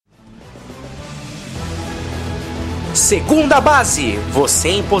Segunda Base, você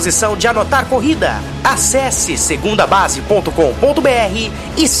em posição de anotar corrida. Acesse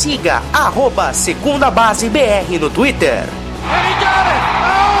segundabase.com.br e siga @segundabasebr no Twitter. And he got it!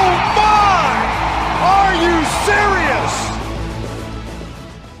 Oh my! Are you serious?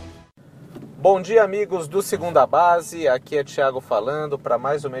 Bom dia, amigos do Segunda Base, aqui é Thiago falando para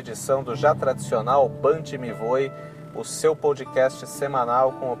mais uma edição do já tradicional Bunt Me Voy, o seu podcast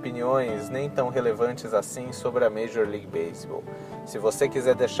semanal com opiniões nem tão relevantes assim sobre a Major League Baseball. Se você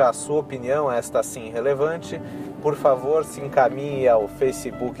quiser deixar a sua opinião, esta sim relevante, por favor se encaminhe ao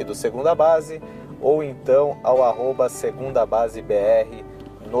Facebook do Segunda Base ou então ao @segundabasebr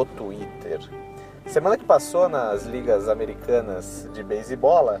no Twitter. Semana que passou nas ligas americanas de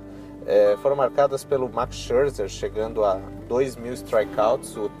beisebola, foram marcadas pelo Max Scherzer, chegando a 2.000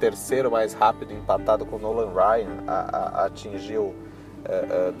 strikeouts, o terceiro mais rápido, empatado com Nolan Ryan, atingiu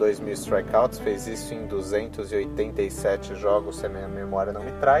 2.000 strikeouts, fez isso em 287 jogos, se a minha memória não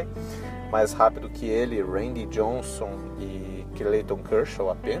me trai. Mais rápido que ele, Randy Johnson e Clayton Kershaw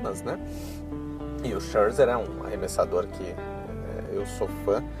apenas, né? E o Scherzer é um arremessador que eu sou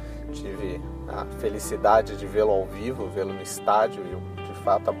fã, tive a felicidade de vê-lo ao vivo, vê-lo no estádio, e de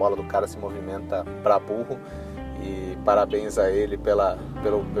fato a bola do cara se movimenta para burro, e parabéns a ele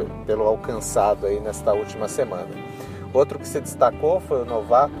pelo alcançado aí nesta última semana. Outro que se destacou foi o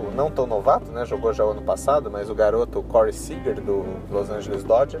novato, não tão novato, né? Jogou já o ano passado, mas o garoto Corey Seager do Los Angeles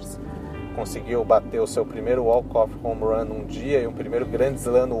Dodgers, conseguiu bater o seu primeiro walk-off home run um dia e um primeiro grand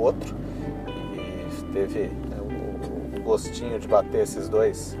slam no outro, e teve o gostinho de bater esses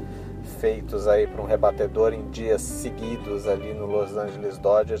dois feitos aí para um rebatedor em dias seguidos ali no Los Angeles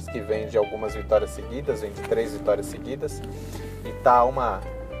Dodgers, que vem de algumas vitórias seguidas, vem de 3 vitórias seguidas, e está a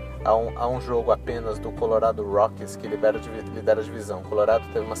um jogo apenas do Colorado Rockies, que lidera a divisão. O Colorado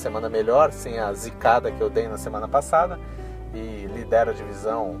teve uma semana melhor, sem a zicada que eu dei na semana passada, e lidera a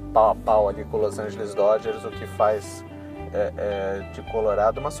divisão pau a pau ali com o Los Angeles Dodgers, o que faz de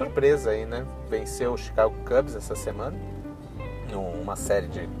Colorado uma surpresa aí, né? Venceu o Chicago Cubs essa semana, uma série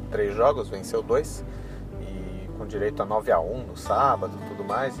de 3 jogos, venceu 2, e com direito a 9-1 no sábado e tudo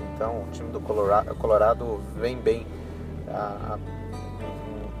mais. Então o time do Colorado vem bem,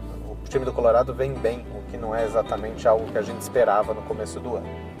 o time do Colorado vem bem, o que não é exatamente algo que a gente esperava no começo do ano.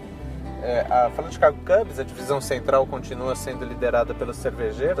 Falando de Chicago Cubs, a divisão central continua sendo liderada pelos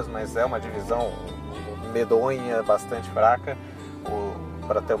cervejeiros, mas é uma divisão medonha, bastante fraca.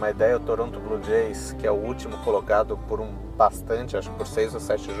 Para ter uma ideia, o Toronto Blue Jays, que é o último colocado por bastante, acho que por 6 ou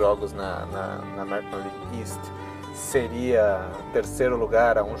 7 jogos na American League East, seria terceiro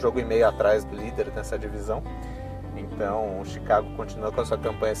lugar, a um jogo e meio atrás do líder nessa divisão. Então o Chicago continua com a sua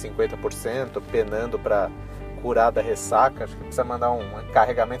campanha 50%, penando para curar da ressaca. Acho que precisa mandar um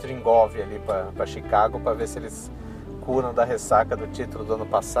carregamento de engolve ali para Chicago, para ver se eles curam da ressaca do título do ano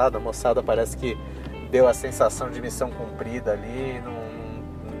passado. A moçada parece que deu a sensação de missão cumprida ali, não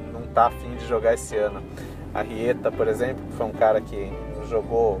tá a fim de jogar esse ano. A Rieta, por exemplo, que foi um cara que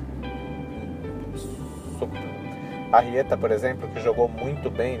jogou muito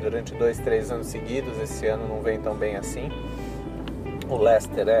bem durante 2-3 anos seguidos, esse ano não vem tão bem assim. O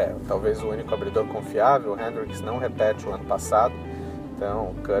Lester é talvez o único abridor confiável, o Hendricks não repete o ano passado,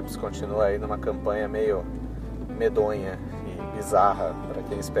 então o Cubs continua aí numa campanha meio medonha e bizarra para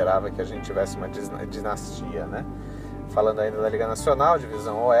quem esperava que a gente tivesse uma dinastia, né? Falando ainda da Liga Nacional,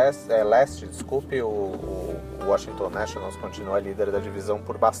 divisão leste, o Washington Nationals continua líder da divisão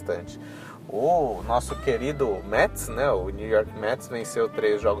por bastante. O nosso querido Mets, né, o New York Mets, venceu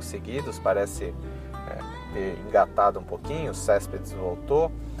 3 jogos seguidos, parece ter engatado um pouquinho, o Cespedes voltou,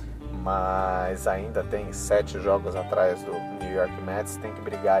 mas ainda tem 7 jogos atrás do New York Mets, tem que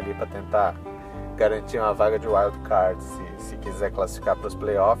brigar ali para tentar garantir uma vaga de wild card se quiser classificar para os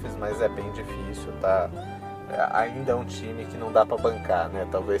playoffs, mas é bem difícil, tá? Ainda é um time que não dá para bancar, né?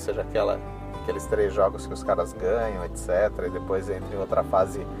 Talvez seja aqueles 3 jogos que os caras ganham, etc, e depois entra em outra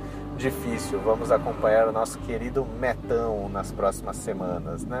fase difícil. Vamos acompanhar o nosso querido Metão nas próximas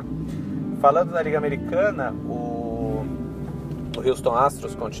semanas, né? Falando da Liga Americana, o Houston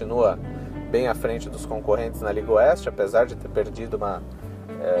Astros continua bem à frente dos concorrentes na Liga Oeste, apesar de ter perdido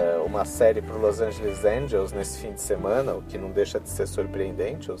uma série para os Los Angeles Angels nesse fim de semana, o que não deixa de ser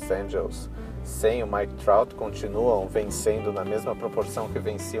surpreendente. Os Angels, sem o Mike Trout, continuam vencendo na mesma proporção que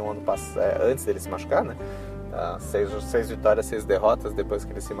venciam ano passado, antes dele se machucar, né? 6 vitórias, 6 derrotas depois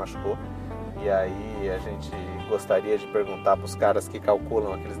que ele se machucou. E aí a gente gostaria de perguntar para os caras que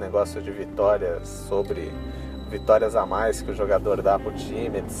calculam aqueles negócios de vitórias, sobre vitórias a mais que o jogador dá para o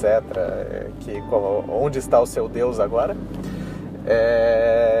time, etc, onde está o seu Deus agora?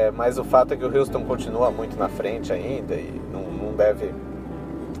 Mas o fato é que o Houston continua muito na frente ainda e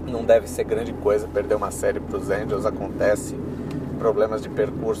não deve ser grande coisa perder uma série para os Angels. Acontece problemas de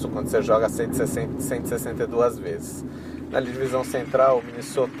percurso quando você joga 162 vezes. Na divisão central, o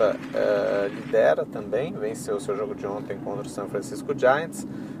Minnesota lidera também, venceu o seu jogo de ontem contra o San Francisco Giants.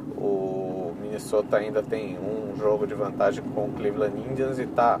 O Minnesota ainda tem um jogo de vantagem com o Cleveland Indians e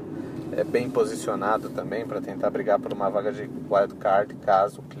está bem posicionado também para tentar brigar por uma vaga de wild card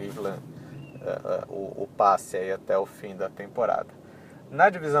caso o Cleveland o passe aí até o fim da temporada. Na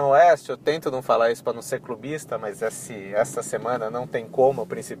divisão oeste, eu tento não falar isso para não ser clubista, mas essa semana não tem como o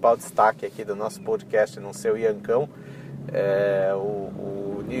principal destaque aqui do nosso podcast não ser o Yancão.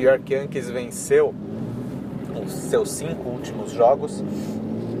 O New York Yankees venceu os seus 5 últimos jogos,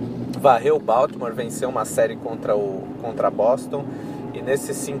 varreu o Baltimore, venceu uma série contra Boston, e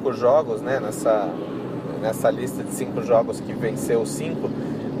nesses 5 jogos, né, nessa lista de 5 jogos que venceu 5,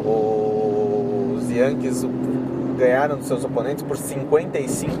 os Yankees ganharam dos seus oponentes por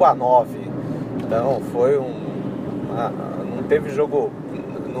 55-9. Então foi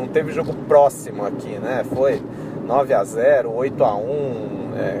não teve jogo próximo aqui, né? Foi 9-0,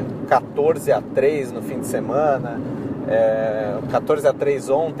 8-1, 14-3 no fim de semana, 14-3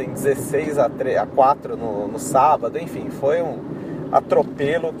 ontem, 16-4 no sábado. Enfim, foi um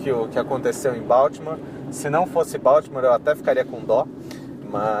atropelo que aconteceu em Baltimore. Se não fosse Baltimore, eu até ficaria com dó.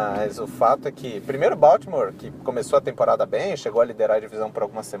 Mas o fato é que, primeiro, Baltimore, que começou a temporada bem, chegou a liderar a divisão por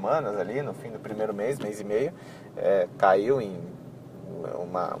algumas semanas ali, no fim do primeiro mês e meio, caiu em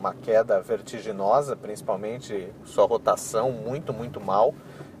uma queda vertiginosa, principalmente sua rotação muito, muito mal.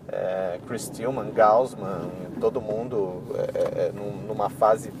 Chris Tillman, Gaussman, todo mundo numa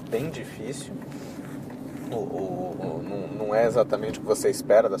fase bem difícil. Não é exatamente o que você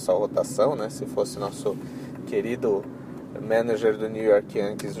espera da sua rotação, né? Se fosse nosso querido manager do New York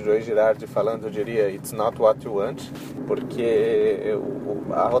Yankees, Joe Girardi, falando, eu diria it's not what you want, porque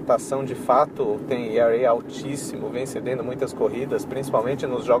a rotação de fato tem ERA altíssimo, vem cedendo muitas corridas, principalmente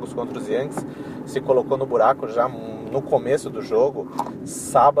nos jogos contra os Yankees, se colocou no buraco já no começo do jogo.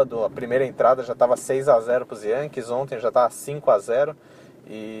 Sábado, a primeira entrada já estava 6-0 para os Yankees, ontem já estava 5-0,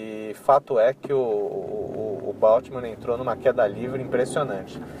 e fato é que o Baltimore entrou numa queda livre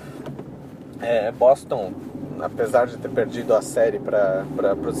impressionante. Boston, apesar de ter perdido a série para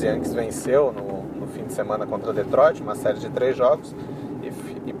os Yankees, venceu no fim de semana contra Detroit, uma série de 3 jogos,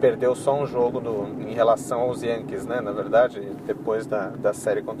 e perdeu só um jogo em relação aos Yankees, né? Na verdade, depois da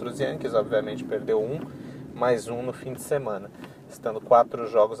série contra os Yankees, obviamente perdeu mais um no fim de semana, estando 4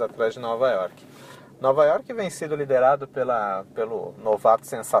 jogos atrás de Nova York. Nova York vem sido liderado pelo novato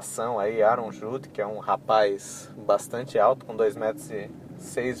sensação aí, Aaron Judge, que é um rapaz bastante alto, com 2,6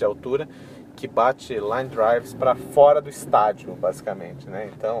 m de altura, que bate line drives para fora do estádio, basicamente, né?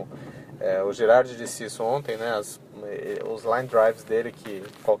 Então, o Girardi disse isso ontem, né? Os line drives dele, que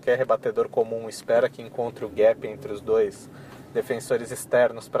qualquer rebatedor comum espera que encontre o gap entre os dois defensores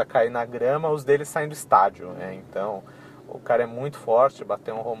externos para cair na grama, os dele saem do estádio, né? Então, o cara é muito forte,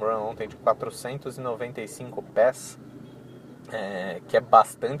 bateu um home run ontem de 495 pés, que é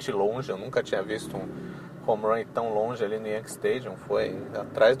bastante longe. Eu nunca tinha visto um home run tão longe ali no Yankee Stadium. Foi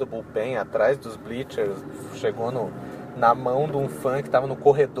atrás do bullpen, atrás dos bleachers, chegou na mão de um fã que estava no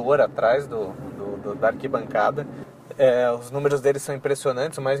corredor atrás da arquibancada. Os números dele são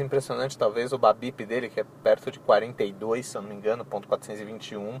impressionantes. O mais impressionante talvez o BABIP dele, que é perto de 42, se eu não me engano,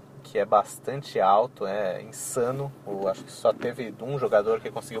 .421, que é bastante alto, é insano. Acho que só teve um jogador que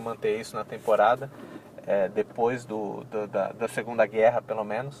conseguiu manter isso na temporada, depois da Segunda Guerra, pelo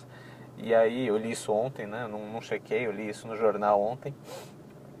menos. E aí, eu li isso ontem, né? Não chequei, eu li isso no jornal ontem.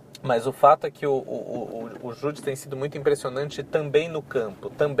 Mas o fato é que o Judge tem sido muito impressionante também no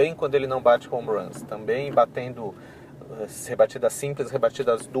campo, também quando ele não bate home runs, também batendo rebatidas simples,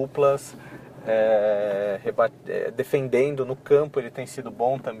 rebatidas duplas, defendendo no campo. Ele tem sido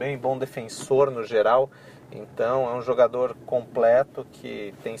bom também, bom defensor no geral. Então é um jogador completo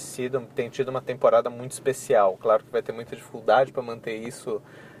que tem tido uma temporada muito especial. Claro que vai ter muita dificuldade para manter isso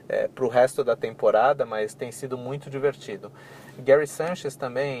para o resto da temporada, mas tem sido muito divertido. Gary Sanchez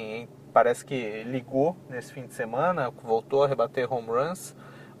também parece que ligou nesse fim de semana, voltou a rebater home runs.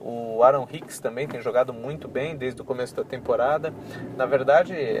 O Aaron Hicks também tem jogado muito bem desde o começo da temporada. Na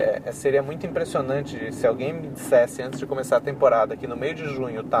verdade, seria muito impressionante se alguém me dissesse antes de começar a temporada que no meio de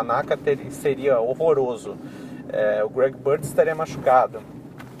junho o Tanaka seria horroroso, o Greg Bird estaria machucado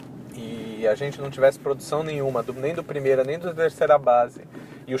e a gente não tivesse produção nenhuma, nem do primeira nem da terceira base,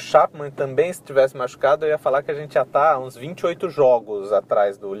 e o Chapman também estivesse machucado, eu ia falar que a gente já está uns 28 jogos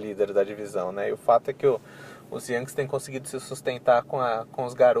atrás do líder da divisão, né? E o fato é que o os Yankees têm conseguido se sustentar com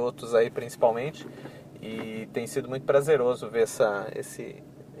os garotos aí principalmente, e tem sido muito prazeroso ver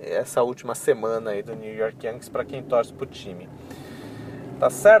essa última semana aí do New York Yankees para quem torce pro time. Tá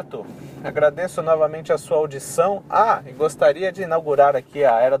certo? Agradeço novamente a sua audição. E gostaria de inaugurar aqui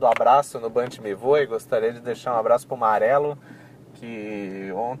a era do abraço no Bunt Me Voe. Gostaria de deixar um abraço pro Marelo,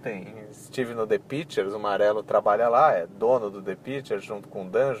 que ontem estive no The Pitchers. O Marelo trabalha lá, é dono do The Pitchers, junto com o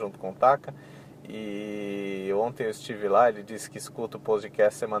Dan, junto com o Taka. E ontem eu estive lá, ele disse que escuta o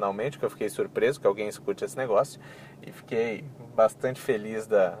podcast semanalmente, que eu fiquei surpreso que alguém escute esse negócio. E fiquei bastante feliz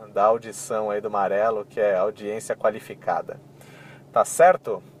da audição aí do Marelo, que é audiência qualificada. Tá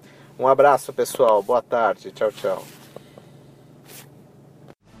certo? Um abraço, pessoal. Boa tarde. Tchau, tchau.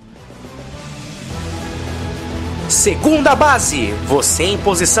 Segunda base, você em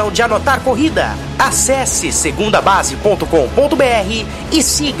posição de anotar corrida. Acesse segundabase.com.br e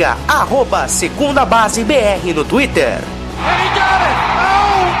siga @segundabasebr no Twitter. And he got it!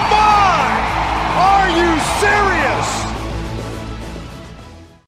 Oh my! Are you serious?